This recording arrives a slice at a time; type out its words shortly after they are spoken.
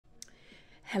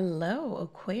Hello,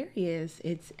 Aquarius.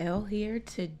 It's Elle here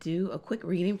to do a quick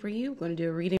reading for you. I'm going to do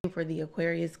a reading for the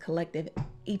Aquarius collective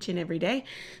each and every day.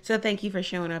 So thank you for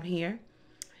showing up here.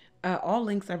 All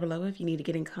links are below if you need to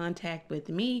get in contact with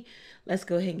me. Let's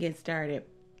go ahead and get started.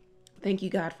 Thank you,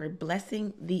 God, for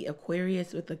blessing the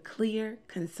Aquarius with a clear,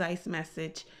 concise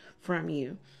message from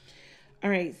you. All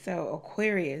right, so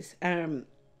Aquarius,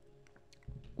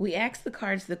 we asked the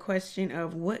cards the question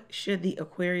of what should the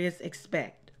Aquarius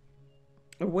expect?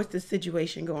 Or what's the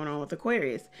situation going on with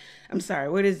Aquarius? I'm sorry,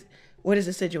 what is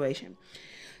the situation?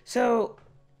 So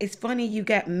it's funny, you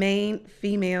got main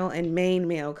female and main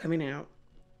male coming out.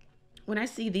 When I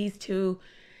see these two,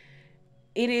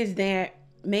 it is that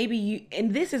maybe you,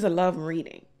 and this is a love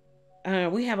reading.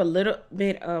 We have a little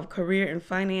bit of career and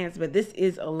finance, but this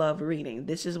is a love reading.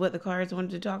 This is what the cards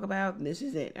wanted to talk about. And this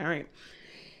is it. All right.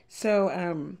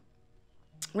 So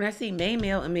when I see main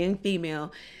male and main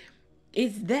female,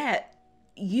 it's that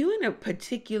you and a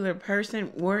particular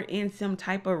person were in some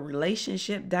type of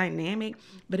relationship dynamic,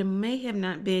 but it may have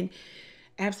not been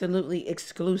absolutely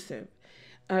exclusive.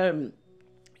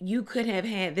 You could have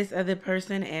had this other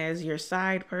person as your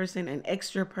side person, an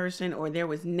extra person, or there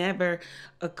was never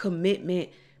a commitment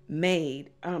made,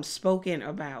 spoken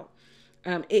about.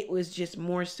 It was just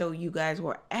more so you guys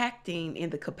were acting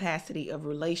in the capacity of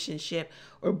relationship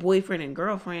or boyfriend and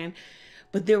girlfriend,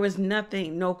 but there was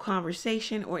nothing, no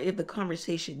conversation, or if the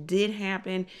conversation did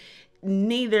happen,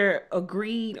 neither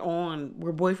agreed on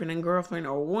were boyfriend and girlfriend,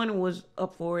 or one was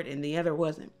up for it and the other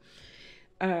wasn't.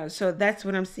 So that's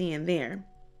what I'm seeing there.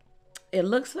 It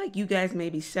looks like you guys may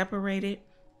be separated,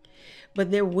 but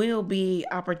there will be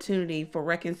opportunity for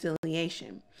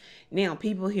reconciliation. Now,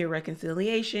 people hear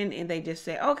reconciliation and they just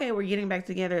say, okay, we're getting back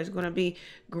together. It's going to be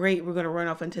great. We're going to run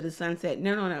off into the sunset.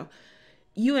 No, no, no.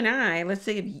 You and I, let's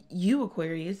say if you,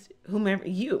 Aquarius, whomever,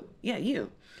 you, if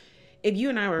you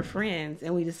and I were friends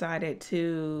and we decided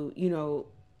to,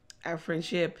 our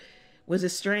friendship was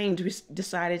estranged, we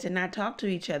decided to not talk to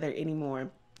each other anymore.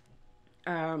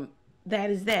 That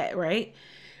is that, right?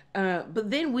 But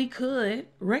then we could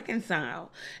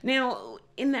reconcile. Now,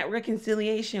 in that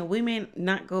reconciliation, we may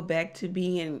not go back to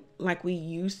being like we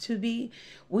used to be.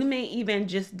 We may even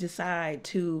just decide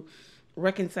to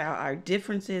reconcile our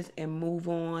differences and move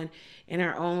on in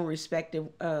our own respective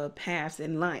paths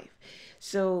in life.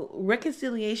 So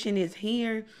reconciliation is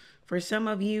here for some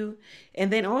of you.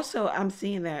 And then also I'm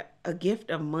seeing that a gift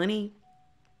of money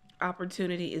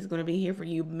opportunity is going to be here for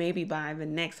you maybe by the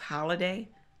next holiday.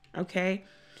 Okay.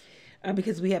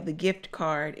 Because we have the gift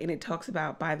card and it talks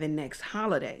about by the next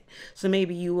holiday. So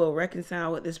maybe you will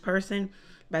reconcile with this person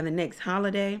by the next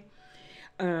holiday.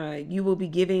 You will be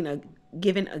given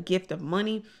a gift of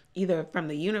money, either from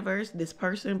the universe, this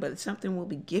person, but something will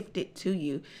be gifted to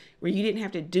you where you didn't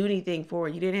have to do anything for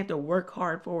it. You didn't have to work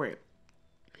hard for it.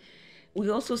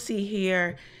 We also see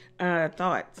here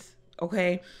thoughts,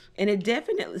 okay? And it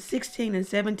definitely, 16 and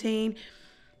 17,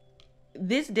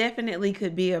 this definitely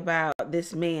could be about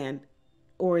this man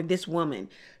or this woman.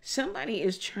 Somebody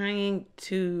is trying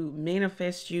to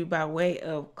manifest you by way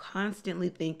of constantly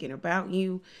thinking about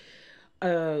you,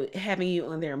 having you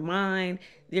on their mind.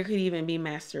 There could even be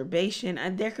masturbation.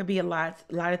 There could be a lot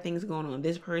of things going on.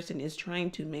 This person is trying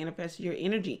to manifest your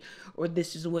energy, or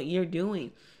this is what you're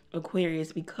doing,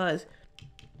 Aquarius, because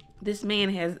this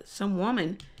man has some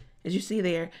woman, as you see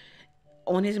there,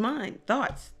 on his mind.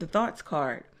 Thoughts, the thoughts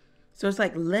card. So it's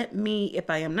like, let me, if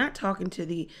I am not talking to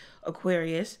the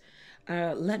Aquarius,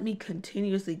 let me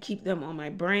continuously keep them on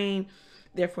my brain.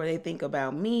 Therefore, they think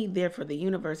about me. Therefore, the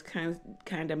universe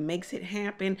kind of makes it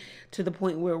happen to the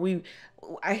point where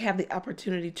I have the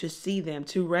opportunity to see them,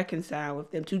 to reconcile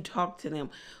with them, to talk to them.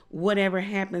 Whatever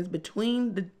happens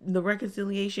between the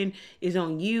reconciliation is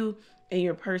on you and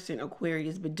your person,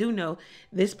 Aquarius. But do know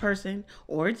this person,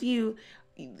 or it's you,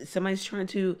 somebody's trying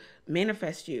to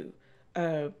manifest you.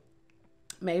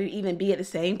 Maybe even be at the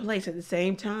same place at the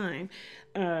same time.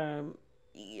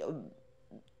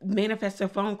 Manifest a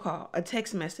phone call, a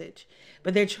text message,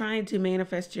 but they're trying to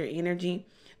manifest your energy.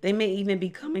 They may even be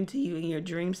coming to you in your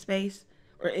dream space,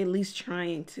 or at least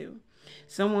trying to.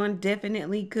 Someone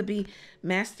definitely could be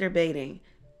masturbating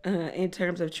in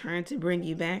terms of trying to bring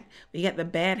you back. We got the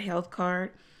bad health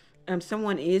card.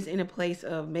 Someone is in a place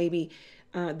of maybe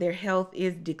their health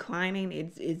is declining.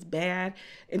 It's bad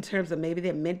in terms of maybe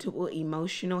their mental or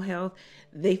emotional health.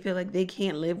 They feel like they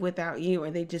can't live without you, or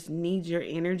they just need your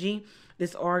energy.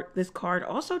 This card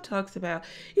also talks about,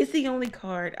 it's the only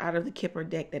card out of the Kipper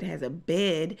deck that has a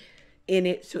bed in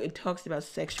it. So it talks about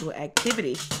sexual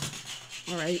activity.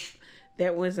 All right.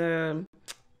 That was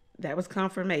That was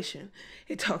confirmation.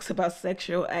 It talks about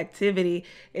sexual activity,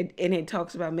 and it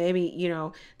talks about maybe, you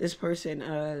know, this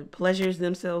person pleasures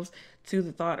themselves to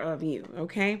the thought of you,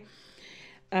 okay?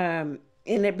 And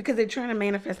because they're trying to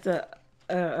manifest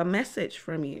a message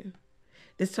from you.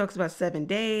 This talks about 7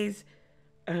 days,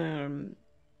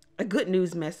 a good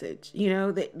news message. You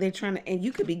know, they're trying to, and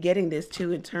you could be getting this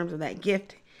too in terms of that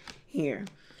gift here.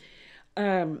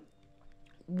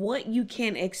 What you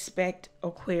can expect,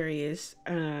 Aquarius,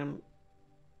 in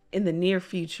the near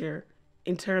future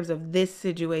in terms of this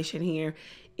situation here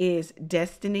is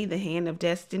destiny, the hand of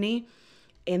destiny.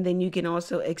 And then you can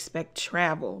also expect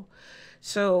travel.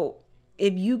 So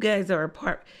if you guys are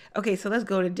apart, okay, so let's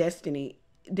go to destiny.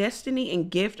 Destiny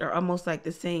and gift are almost like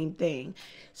the same thing.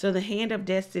 So the hand of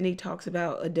destiny talks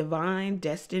about a divine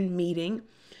destined meeting,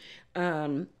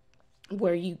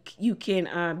 where you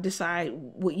can decide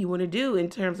what you want to do in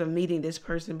terms of meeting this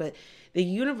person. But the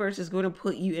universe is going to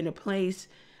put you in a place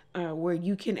where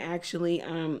you can actually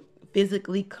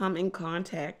physically come in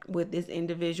contact with this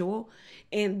individual.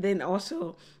 And then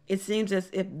also, it seems as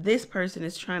if this person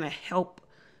is trying to help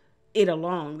it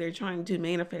along. They're trying to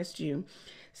manifest you.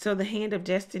 So the hand of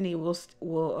destiny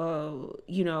will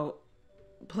you know,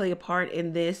 play a part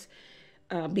in this.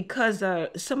 Because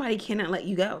somebody cannot let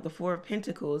you go. The Four of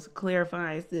Pentacles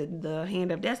clarifies the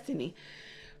hand of destiny.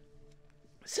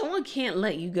 Someone can't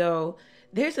let you go.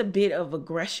 There's a bit of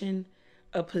aggression,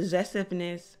 a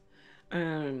possessiveness,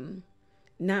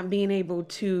 not being able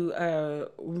to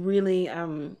really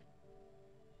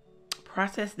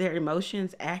process their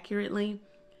emotions accurately.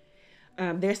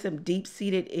 There's some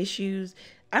deep-seated issues.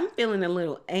 I'm feeling a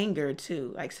little anger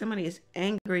too. Like somebody is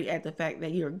angry at the fact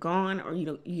that you're gone, or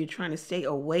you're trying to stay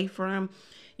away from.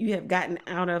 You have gotten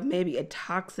out of maybe a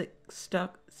toxic,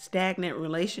 stuck, stagnant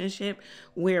relationship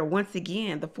where, once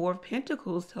again, the Four of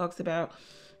Pentacles talks about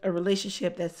a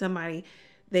relationship that somebody,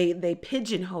 they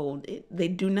pigeonhole it. They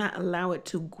do not allow it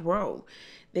to grow.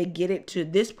 They get it to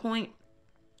this point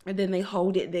and then they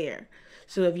hold it there.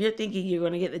 So if you're thinking you're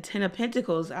going to get the Ten of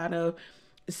Pentacles out of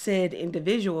said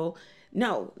individual,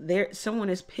 no, someone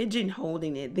is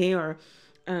pigeonholing it. They are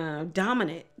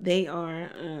dominant. They are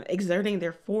exerting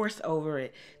their force over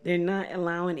it. They're not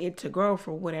allowing it to grow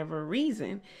for whatever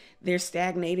reason. They're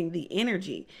stagnating the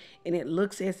energy. And it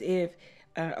looks as if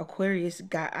Aquarius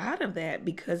got out of that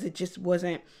because it just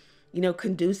wasn't, you know,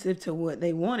 conducive to what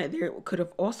they wanted. There could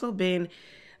have also been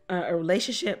a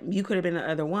relationship. You could have been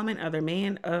another woman, other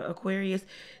man, Aquarius.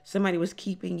 Somebody was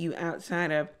keeping you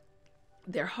outside of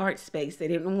their heart space. They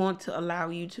didn't want to allow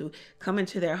you to come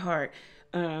into their heart.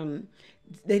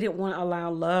 They didn't want to allow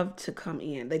love to come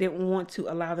in. They didn't want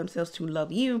to allow themselves to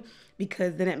love you,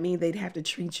 because then it means they'd have to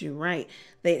treat you right.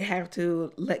 They'd have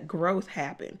to let growth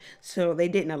happen. So they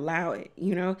didn't allow it.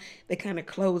 You know, they kind of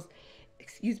closed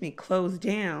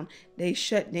down. They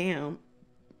shut down.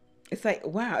 It's like,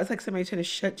 wow, it's like somebody trying to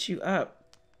shut you up,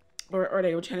 or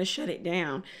they were trying to shut it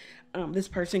down. This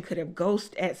person could have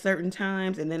ghosted at certain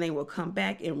times and then they will come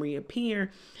back and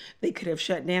reappear. They could have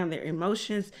shut down their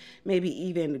emotions, maybe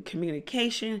even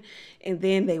communication, and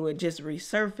then they would just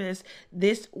resurface.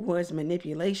 This was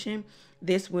manipulation.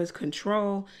 This was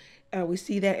control. We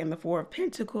see that in the Four of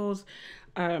Pentacles.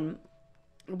 But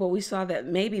we saw that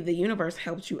maybe the universe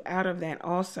helped you out of that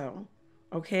also.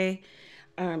 Okay.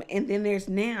 And then there's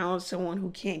now someone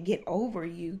who can't get over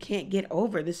you, can't get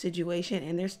over the situation,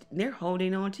 and they're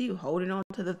holding on to you, holding on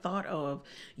to the thought of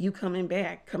you coming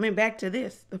back to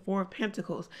this, the Four of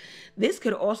Pentacles. This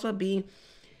could also be,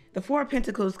 the Four of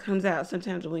Pentacles comes out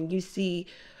sometimes when you see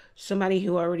somebody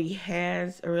who already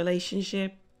has a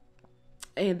relationship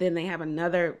and then they have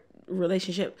another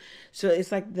relationship. So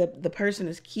it's like the person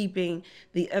is keeping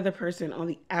the other person on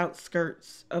the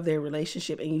outskirts of their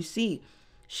relationship, and you see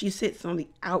she sits on the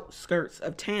outskirts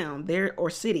of town there, or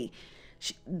city.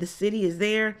 The city is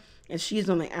there and she's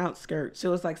on the outskirts.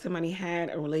 So it's like somebody had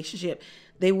a relationship.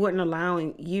 They weren't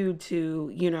allowing you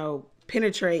to, you know,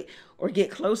 penetrate or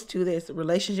get close to this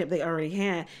relationship they already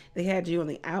had. They had you on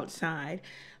the outside.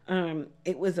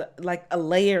 It was like a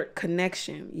layered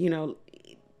connection. You know,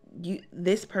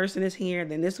 this person is here,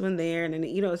 then this one there, and then,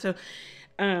 you know, so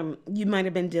you might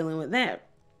have been dealing with that.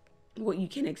 What you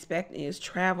can expect is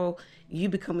travel. You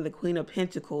become the Queen of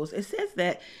Pentacles. It says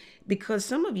that because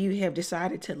some of you have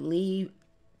decided to leave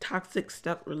toxic,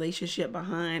 stuck relationship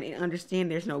behind and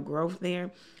understand there's no growth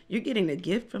there. You're getting a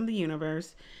gift from the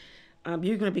universe.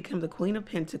 You're going to become the Queen of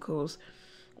Pentacles,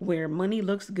 where money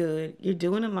looks good. You're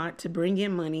doing a lot to bring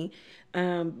in money,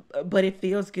 but it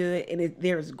feels good, and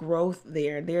there's growth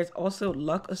there. There's also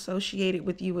luck associated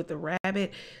with you with the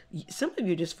rabbit. Some of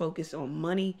you just focus on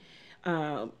money.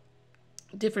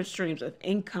 different streams of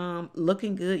income,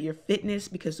 looking good, your fitness,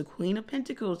 because the Queen of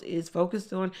Pentacles is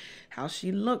focused on how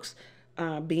she looks,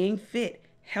 being fit,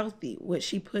 healthy, what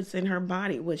she puts in her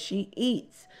body, what she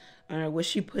eats, what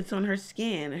she puts on her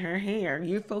skin, her hair.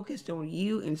 You're focused on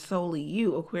you and solely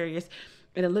you, Aquarius.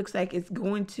 And it looks like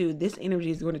this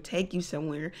energy is going to take you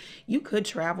somewhere. You could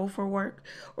travel for work,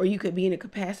 or you could be in a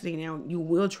capacity now. You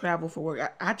will travel for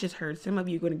work. I just heard some of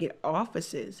you are going to get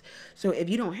offices. So if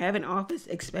you don't have an office,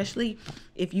 especially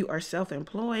if you are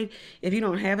self-employed, if you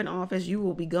don't have an office, you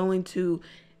will be going to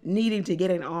needing to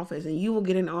get an office, and you will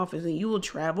get an office, and you will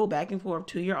travel back and forth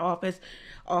to your office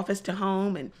to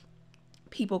home, and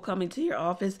people coming to your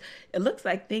office. It looks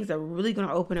like things are really going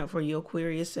to open up for you,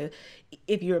 Aquarius. So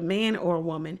if you're a man or a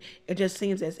woman, it just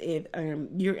seems as if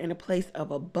you're in a place of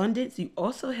abundance. You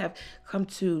also have come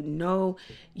to know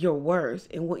your worth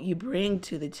and what you bring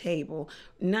to the table.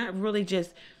 Not really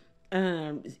just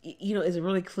it's a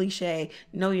really cliche,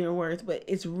 know your worth, but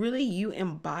it's really you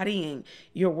embodying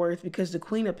your worth, because the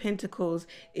Queen of Pentacles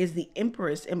is the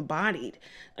Empress embodied.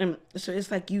 So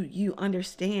it's like you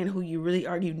understand who you really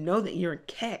are. You know that you're a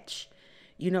catch,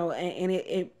 and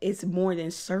it's more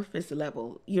than surface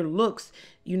level. Your looks,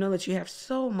 you know that you have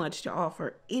so much to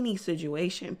offer any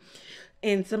situation.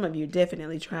 And some of you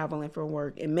definitely traveling for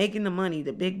work and making the money,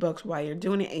 the big bucks, while you're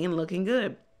doing it and looking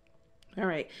good. All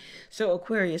right. So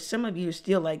Aquarius, some of you are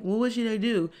still like, well, what should I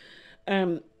do?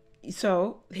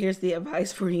 So here's the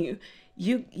advice for you.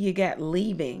 You got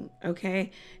leaving,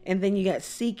 okay? And then you got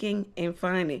seeking and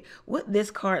finding. What this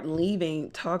card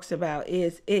leaving talks about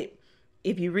is if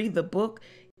you read the book,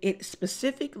 it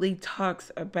specifically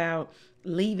talks about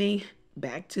leaving,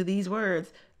 back to these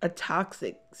words, a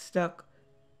toxic, stuck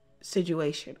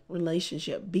situation,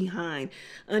 relationship behind.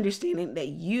 Understanding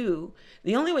that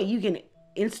the only way you can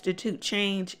institute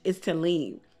change is to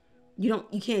leave. You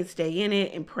can't stay in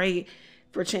it and pray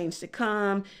for change to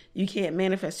come. You can't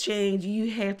manifest change.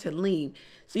 You have to leave.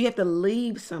 So you have to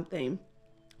leave something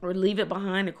or leave it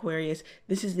behind, Aquarius.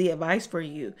 This is the advice for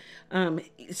you.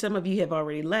 Some of you have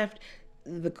already left.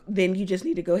 Then you just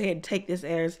need to go ahead and take this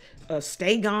as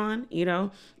stay gone,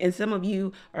 and some of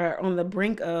you are on the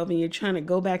brink of, and you're trying to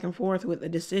go back and forth with a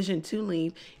decision to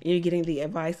leave, and you're getting the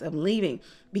advice of leaving,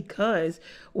 because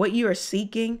what you are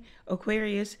seeking,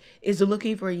 Aquarius, is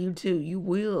looking for you too. You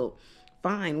will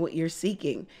find what you're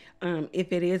seeking.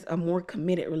 If it is a more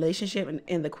committed relationship,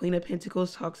 and the Queen of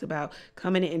Pentacles talks about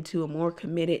coming into a more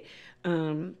committed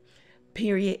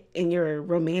period in your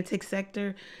romantic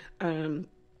sector.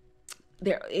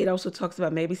 It also talks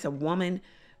about maybe some woman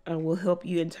will help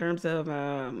you in terms of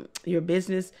your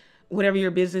business, whatever your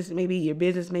business may be. Your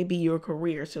business may be your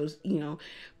career. So,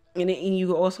 and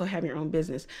you also have your own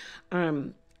business.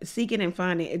 Seeking and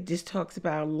finding, it just talks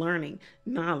about learning,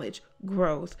 knowledge,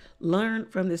 growth. Learn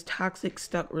from this toxic,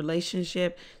 stuck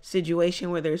relationship situation,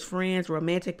 whether it's friends,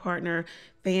 romantic partner,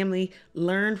 family.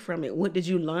 Learn from it. What did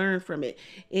you learn from it?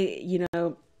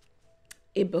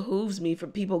 It behooves me for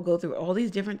people to go through all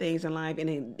these different things in life,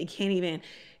 and they can't even,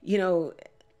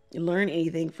 learn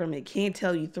anything from it. Can't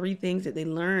tell you 3 things that they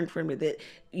learned from it that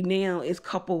now is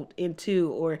coupled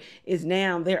into, or is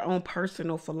now their own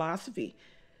personal philosophy.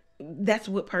 That's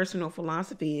what personal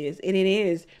philosophy is. And it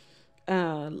is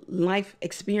life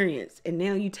experience. And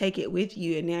now you take it with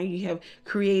you, and now you have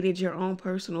created your own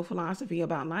personal philosophy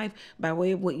about life by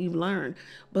way of what you've learned.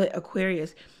 But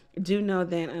Aquarius, do know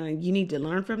that you need to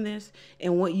learn from this,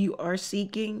 and what you are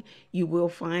seeking, you will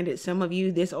find it. Some of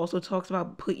you, this also talks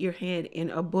about put your head in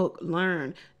a book,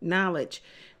 learn knowledge.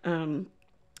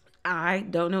 I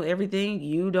don't know everything.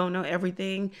 You don't know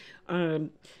everything.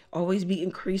 Always be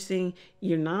increasing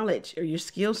your knowledge or your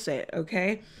skill set,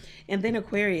 okay? And then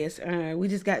Aquarius, we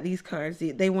just got these cards.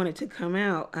 They wanted to come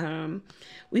out.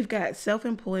 We've got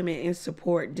self-employment and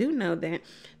support. Do know that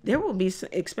there will be,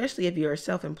 especially if you're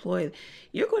self-employed,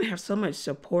 you're going to have so much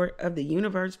support of the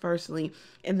universe, firstly,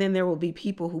 and then there will be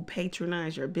people who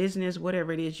patronize your business,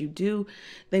 whatever it is you do.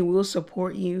 They will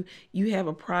support you. You have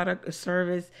a product, a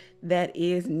service that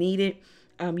is needed.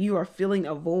 You are filling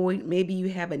a void. Maybe you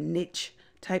have a niche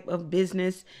type of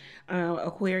business,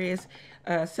 Aquarius.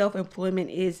 Self-employment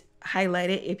is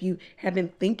highlighted. If you have been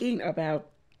thinking about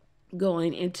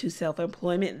going into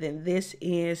self-employment, then this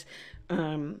is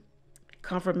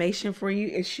confirmation for you.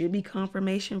 It should be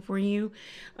confirmation for you.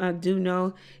 Do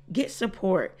know, get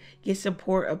support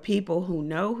of people who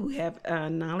know, who have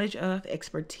knowledge of,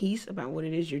 expertise about what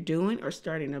it is you're doing, or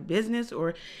starting a business,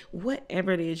 or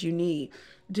whatever it is you need.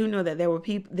 Do know that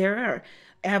there are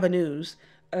avenues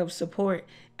of support.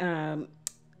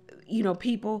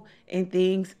 people and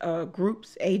things,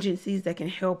 groups, agencies that can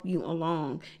help you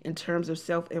along in terms of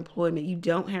self-employment. You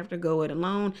don't have to go it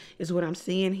alone, is what I'm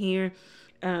seeing here.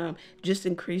 Just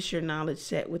increase your knowledge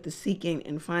set with the seeking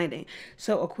and finding.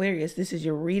 So Aquarius, this is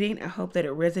your reading. I hope that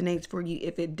it resonates for you.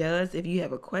 If it does, if you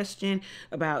have a question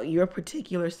about your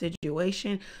particular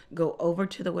situation, go over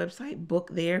to the website, book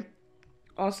there.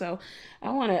 Also, I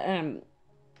want to,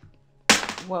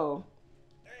 whoa,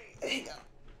 I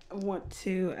want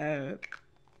to,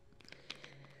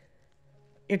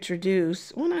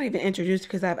 introduce, well, not even introduce,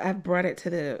 because I've brought it to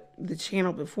the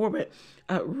channel before, but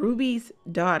Ruby's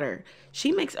daughter,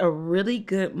 she makes a really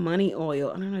good money oil.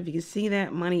 I don't know if you can see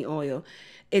that money oil.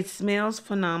 It smells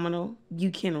phenomenal.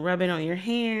 You can rub it on your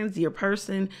hands, your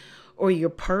person, or your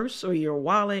purse, or your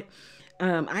wallet.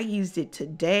 I used it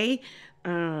today,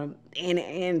 and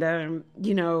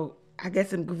I got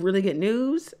some really good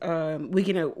news. We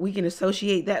can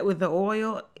associate that with the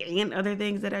oil and other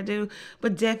things that I do,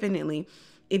 but definitely,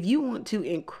 if you want to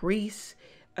increase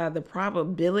the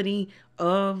probability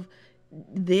of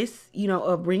this,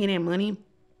 of bringing in money,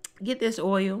 get this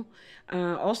oil.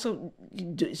 Also,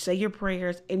 say your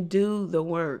prayers and do the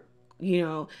work.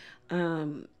 Your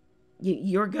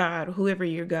God, whoever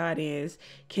your God is,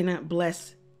 cannot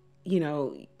bless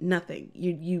nothing.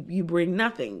 You bring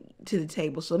nothing to the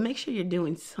table. So make sure you're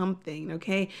doing something,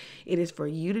 okay? It is for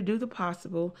you to do the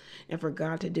possible and for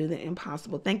God to do the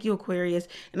impossible. Thank you, Aquarius.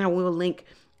 And I will link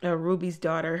Ruby's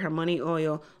daughter, her money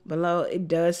oil, below. It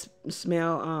does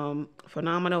smell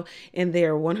phenomenal, and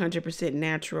they're 100%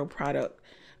 natural product,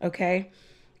 okay?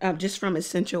 Just from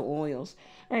essential oils.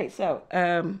 All right, so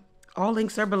all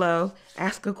links are below.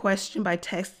 Ask a question by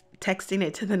texting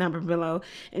it to the number below,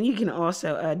 and you can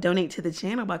also donate to the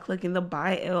channel by clicking the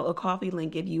buy L a coffee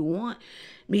link if you want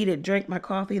me to drink my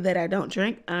coffee that I don't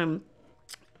drink,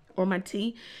 or my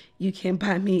tea. You can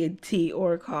buy me a tea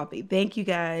or a coffee. Thank you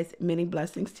guys. Many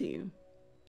blessings to you.